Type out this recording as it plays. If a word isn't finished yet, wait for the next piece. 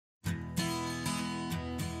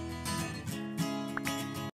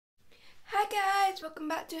Hi guys, welcome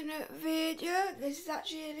back to another video. This is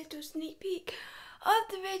actually a little sneak peek of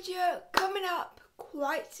the video coming up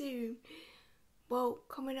quite soon. Well,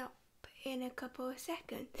 coming up in a couple of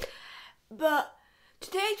seconds. But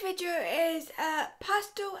today's video is a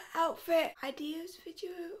pastel outfit ideas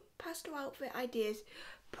video. Pastel outfit ideas,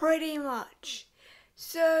 pretty much.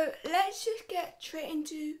 So let's just get straight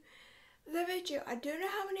into the video. I don't know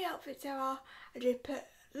how many outfits there are. I just put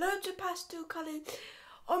loads of pastel colours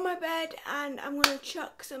on my bed and I'm going to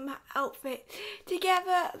chuck some outfits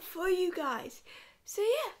together for you guys. So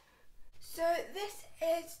yeah. So this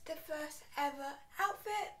is the first ever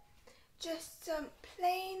outfit. Just some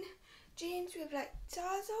plain jeans with like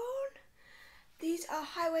stars on. These are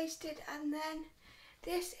high-waisted, and then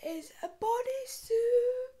this is a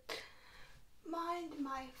bodysuit. Mind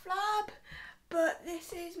my flab, but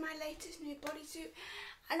this is my latest new bodysuit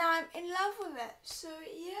and I'm in love with it. So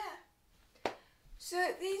yeah. So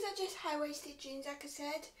these are just high-waisted jeans, like I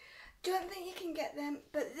said. Don't think you can get them,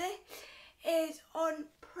 but this is on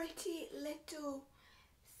Pretty Little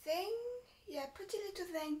Thing. Yeah, Pretty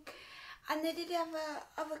Little Thing. And they did have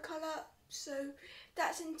a other colour, so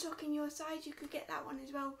that's in stock in your size. You could get that one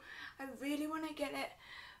as well. I really want to get it.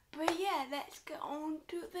 But yeah, let's get on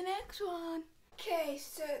to the next one. Okay,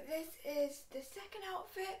 so this is the second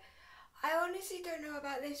outfit. I honestly don't know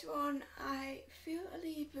about this one. I feel a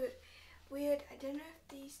little bit weird. I don't know if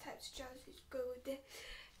these types of trousers go with the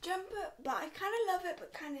jumper, but I kind of love it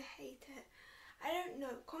but kind of hate it. I don't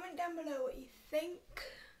know. Comment down below what you think.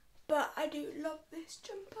 But I do love this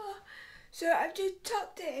jumper. So I've just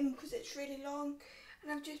tucked it in because it's really long,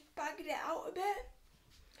 and I've just bagged it out a bit.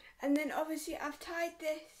 And then obviously I've tied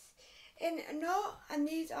this in a knot, and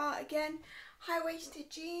these are again high-waisted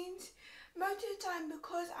jeans. Most of the time,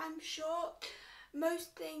 because I'm short,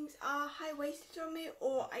 most things are high-waisted on me,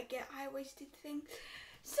 or I get high-waisted things,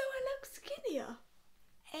 so I look skinnier.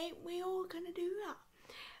 Ain't we all gonna do that?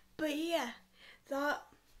 But yeah, that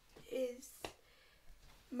is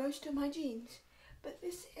most of my jeans. But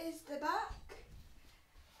this is the back,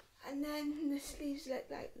 and then the sleeves look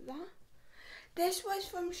like that. This was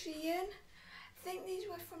from Shein. I think these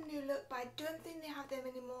were from New Look, but I don't think they have them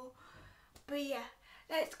anymore. But yeah,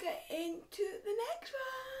 let's get into the next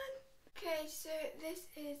one. Okay, so this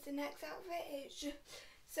is the next outfit. It's just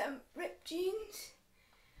some ripped jeans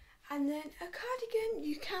and then a cardigan.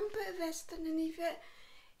 You can put a vest underneath it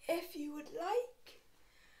if you would like,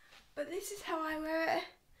 but this is how I wear it.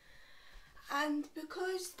 And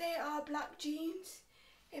because they are black jeans,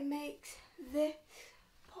 it makes this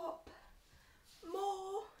pop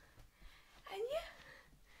more. And yeah,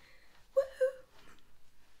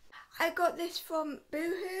 woohoo! I got this from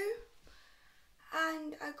Boohoo,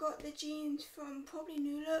 and I got the jeans from probably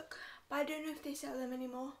New Look, but I don't know if they sell them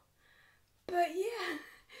anymore. But yeah,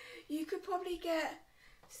 you could probably get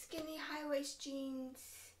skinny high-waist jeans,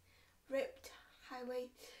 ripped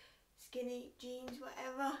high-waist skinny jeans,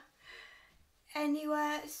 whatever,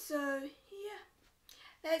 anywhere. So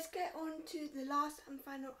yeah, let's get on to the last and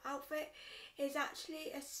final outfit. It's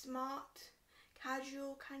actually a smart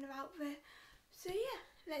casual kind of outfit. So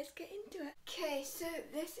yeah, let's get into it. Okay, so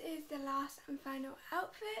this is the last and final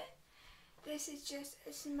outfit. This is just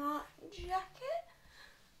a smart jacket.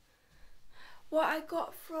 What I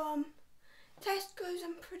got from Tesco's,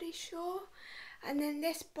 I'm pretty sure. And then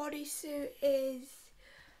this bodysuit is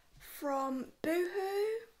from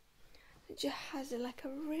Boohoo. It just has like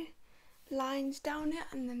a lines down it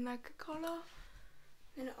and then like a collar.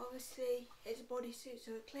 Then obviously it's a bodysuit,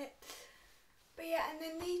 so a clip. But yeah, and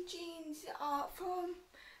then these jeans are from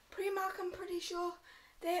Primark, I'm pretty sure.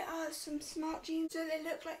 They are some smart jeans, so they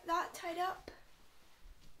look like that tied up.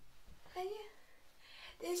 And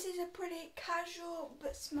yeah, this is a pretty casual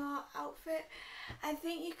but smart outfit. I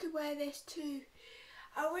think you could wear this too.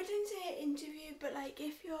 I wouldn't say an interview, but like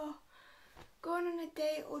if you're going on a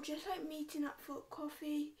date or just like meeting up for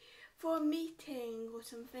coffee, for a meeting or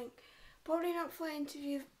something. Probably not for an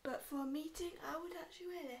interview, but for a meeting, I would actually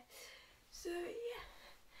wear this. So yeah,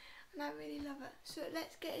 and I really love it. So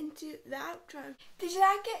let's get into the outro. Did you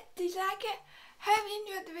like it? Did you like it? Hope you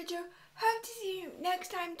enjoyed the video. Hope to see you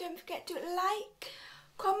next time. Don't forget to like,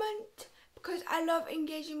 comment, because I love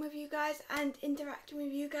engaging with you guys and interacting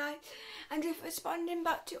with you guys and just responding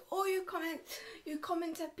back to all your comments. Your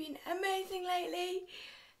comments have been amazing lately.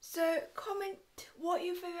 So comment what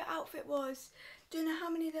your favourite outfit was. Don't know how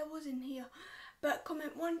many there was in here, but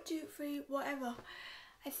comment 1, 2, 3, whatever.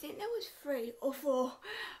 I think there was 3 or 4,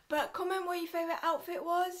 but comment what your favourite outfit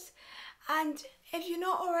was, and if you're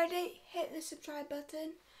not already, hit the subscribe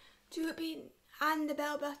button and the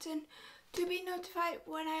bell button to be notified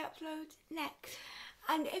when I upload next.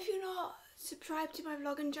 And if you're not subscribed to my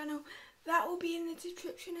vlogging channel, that will be in the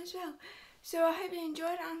description as well. So I hope you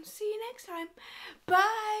enjoyed and see you next time.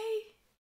 Bye!